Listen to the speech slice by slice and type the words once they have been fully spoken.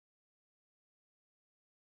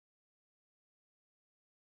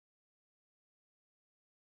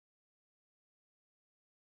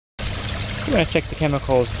You want to check the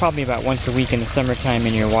chemicals probably about once a week in the summertime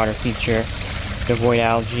in your water feature to avoid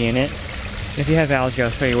algae in it. If you have algae, I'll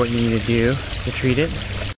show you what you need to do to treat it.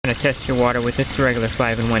 I'm going to test your water with its regular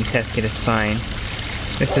 5-in-1 test kit is fine.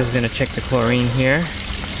 This is going to check the chlorine here.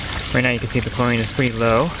 Right now you can see the chlorine is pretty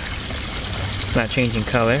low. It's not changing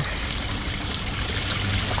color.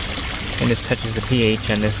 And this touches the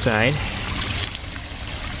pH on this side.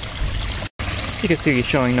 You can see it's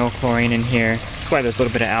showing no chlorine in here. That's why there's a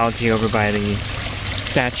little bit of algae over by the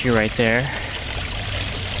statue right there.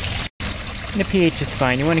 And the pH is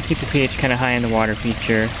fine. You want to keep the pH kind of high in the water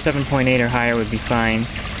feature. 7.8 or higher would be fine.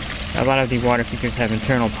 A lot of the water features have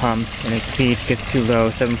internal pumps, and if the pH gets too low,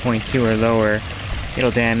 7.2 or lower,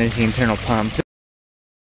 it'll damage the internal pump.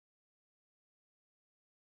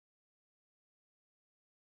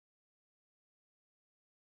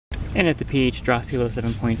 And if the pH drops below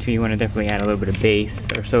 7.2, you want to definitely add a little bit of base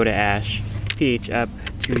or soda ash, pH up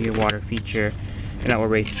to your water feature, and that will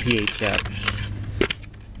raise the pH up.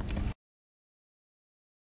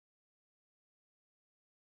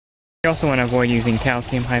 You also want to avoid using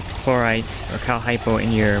calcium hypochlorite or cal hypo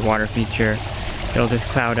in your water feature. It'll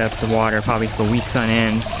just cloud up the water probably for weeks on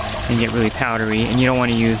end and get really powdery. And you don't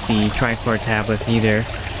want to use the trichlor tablets either.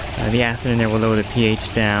 The acid in there will lower the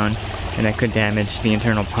pH down, and that could damage the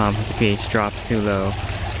internal pump if the pH drops too low.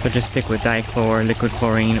 So just stick with Dichlor, liquid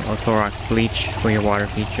chlorine, or Clorox Bleach for your water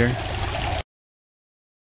feature.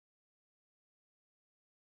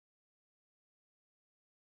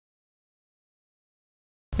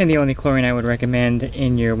 And the only chlorine I would recommend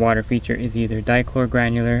in your water feature is either Dichlor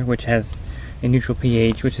Granular, which has a neutral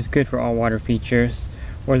pH, which is good for all water features,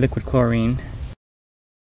 or liquid chlorine.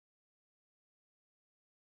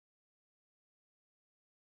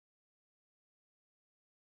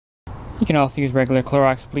 You can also use regular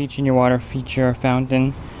Clorox bleach in your water feature or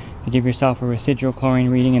fountain to give yourself a residual chlorine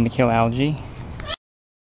reading and to kill algae.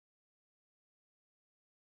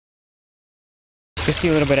 You can see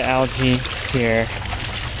a little bit of algae here,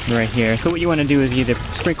 right here. So what you want to do is either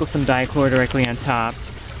sprinkle some dichlor directly on top.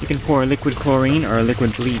 You can pour liquid chlorine or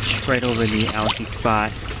liquid bleach right over the algae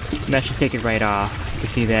spot. And that should take it right off. You can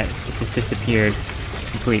see that it just disappeared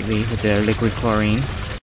completely with the liquid chlorine.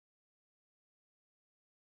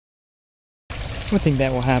 One thing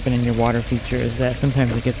that will happen in your water feature is that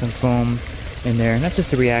sometimes you get some foam in there. Not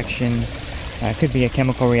just a reaction, it could be a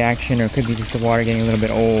chemical reaction, or it could be just the water getting a little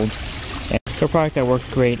bit old. So a product that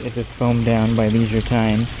works great is this foam down by Leisure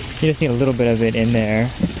Time. You just need a little bit of it in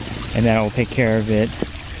there, and that will take care of it.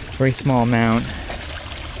 Very small amount.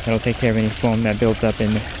 That'll take care of any foam that built up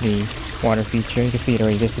in the water feature. You can see it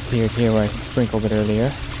already disappeared here where I sprinkled it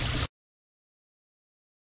earlier.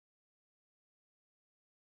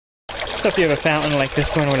 So if you have a fountain like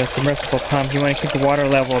this one with a submersible pump, you want to keep the water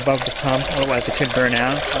level above the pump, otherwise it could burn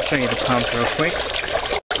out. I'll show you the pump real quick.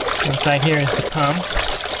 Inside here is the pump.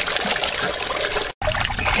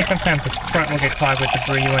 And sometimes the front will get clogged with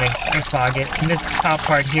debris, you want to unclog it. And this top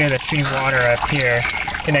part here that's shooting water up here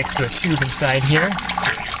connects to a tube inside here.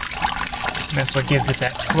 And that's what gives it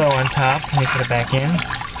that flow on top. Let me put it back in.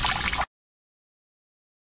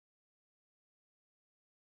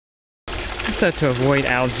 So to avoid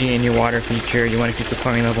algae in your water feature, you want to keep the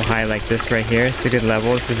chlorine level high like this right here. It's a good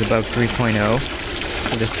level. This is above 3.0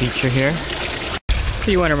 for this feature here.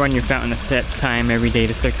 So you want to run your fountain a set time every day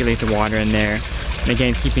to circulate the water in there. And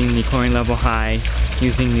again, keeping the chlorine level high,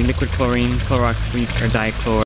 using the liquid chlorine, Clorox Bleach, or